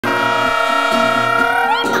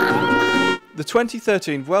The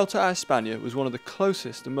 2013 Vuelta a España was one of the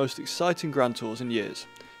closest and most exciting Grand Tours in years.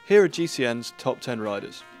 Here are GCN's top 10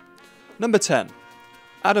 riders. Number 10.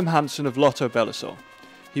 Adam Hansen of Lotto Belisol.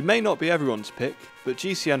 He may not be everyone's pick, but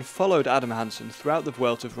GCN followed Adam Hansen throughout the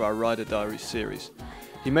Vuelta for our Rider Diaries series.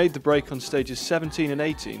 He made the break on stages 17 and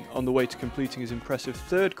 18 on the way to completing his impressive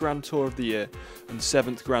 3rd Grand Tour of the year and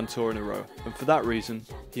 7th Grand Tour in a row, and for that reason,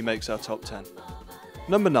 he makes our top 10.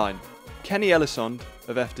 Number 9. Kenny Elissonde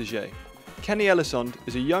of FDJ. Kenny Elissonde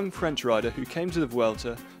is a young French rider who came to the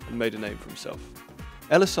Vuelta and made a name for himself.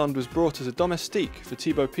 Elissonde was brought as a domestique for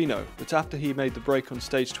Thibaut Pinot, but after he made the break on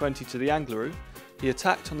stage 20 to the Angliru, he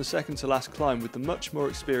attacked on the second to last climb with the much more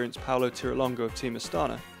experienced Paulo Tirolongo of Team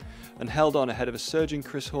Astana and held on ahead of a surging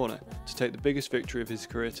Chris Horner to take the biggest victory of his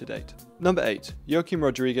career to date. Number 8. Joaquim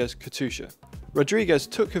Rodriguez Katusha. Rodriguez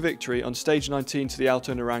took a victory on stage 19 to the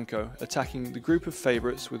Alto Naranco, attacking the group of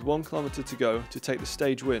favourites with 1 kilometre to go to take the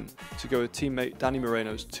stage win to go with teammate Danny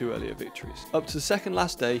Moreno's 2 earlier victories. Up to the second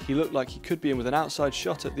last day, he looked like he could be in with an outside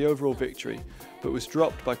shot at the overall victory, but was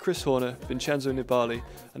dropped by Chris Horner, Vincenzo Nibali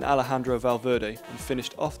and Alejandro Valverde and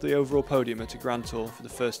finished off the overall podium at a Grand Tour for the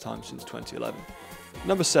first time since 2011.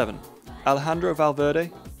 Number 7. Alejandro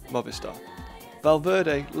Valverde, Movistar.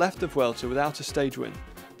 Valverde left the Vuelta without a stage win,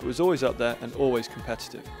 but was always up there and always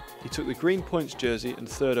competitive. He took the green points jersey and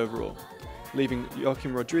 3rd overall, leaving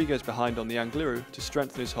Joaquim Rodriguez behind on the Angliru to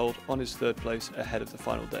strengthen his hold on his 3rd place ahead of the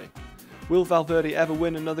final day. Will Valverde ever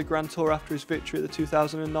win another Grand Tour after his victory at the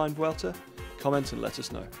 2009 Vuelta? Comment and let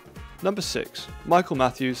us know. Number 6. Michael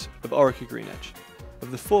Matthews of Orica Green Edge. Of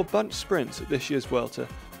the 4 bunch sprints at this year's Vuelta,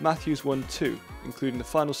 Matthews won 2, including the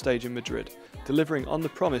final stage in Madrid, delivering on the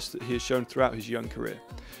promise that he has shown throughout his young career.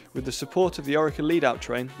 With the support of the Orica lead-out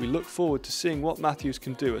train, we look forward to seeing what Matthews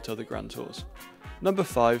can do at other Grand Tours. Number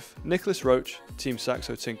 5. Nicholas Roche, Team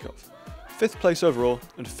Saxo Tinkoff. 5th place overall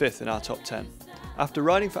and 5th in our top 10. After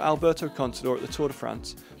riding for Alberto Contador at the Tour de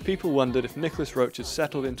France, people wondered if Nicholas Roche had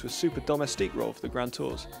settled into a super domestique role for the Grand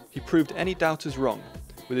Tours. He proved any doubters wrong,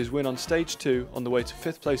 with his win on stage 2 on the way to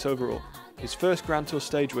 5th place overall, his first Grand Tour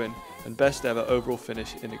stage win and best ever overall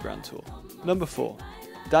finish in the Grand Tour. Number 4.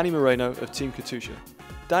 Danny Moreno of Team Katusha.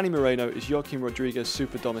 Danny Moreno is Joaquim Rodriguez's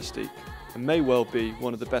super domestique and may well be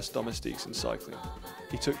one of the best domestiques in cycling.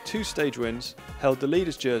 He took 2 stage wins, held the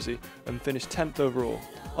leader's jersey and finished 10th overall,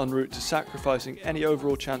 en route to sacrificing any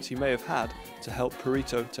overall chance he may have had to help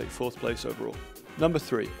Perito take 4th place overall. Number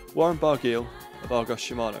 3. Warren Barguil of Argos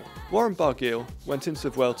Shimano. Warren Barguil went into the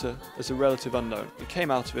Vuelta as a relative unknown and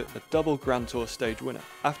came out of it a double Grand Tour stage winner.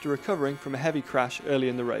 After recovering from a heavy crash early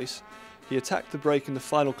in the race, he attacked the break in the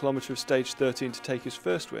final kilometre of stage 13 to take his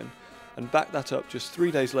first win and backed that up just 3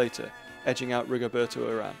 days later, edging out Rigoberto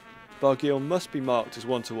Urán. Barguil must be marked as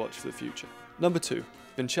one to watch for the future. Number 2.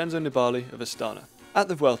 Vincenzo Nibali of Astana. At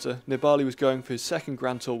the Vuelta, Nibali was going for his 2nd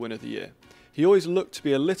Grand Tour win of the year. He always looked to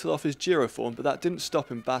be a little off his Giro form, but that didn't stop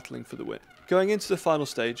him battling for the win. Going into the final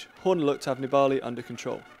stage, Horner looked to have Nibali under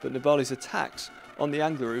control, but Nibali's attacks on the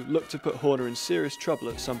Angliru looked to put Horner in serious trouble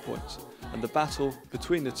at some points, and the battle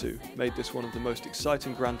between the two made this one of the most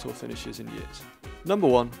exciting Grand Tour finishes in years. Number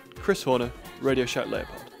 1. Chris Horner, Radio Shack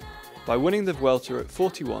Leopard. By winning the Vuelta at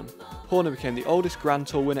 41, Horner became the oldest Grand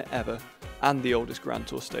Tour winner ever and the oldest Grand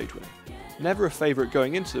Tour stage winner. Never a favourite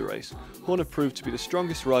going into the race, Horner proved to be the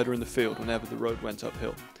strongest rider in the field whenever the road went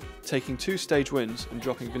uphill, taking 2 stage wins and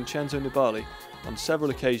dropping Vincenzo Nibali on several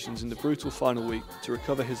occasions in the brutal final week to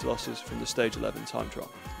recover his losses from the stage 11 time trial.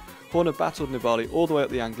 Horner battled Nibali all the way up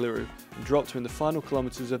the Angliru and dropped him in the final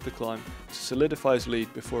kilometres of the climb to solidify his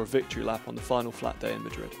lead before a victory lap on the final flat day in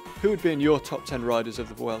Madrid. Who would be in your top 10 riders of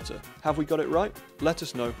the Vuelta? Have we got it right? Let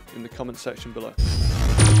us know in the comments section below.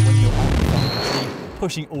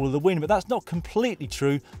 Pushing all of the win, but that's not completely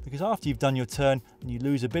true, because after you've done your turn and you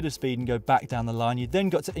lose a bit of speed and go back down the line, you then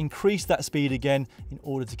got to increase that speed again in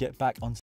order to get back onto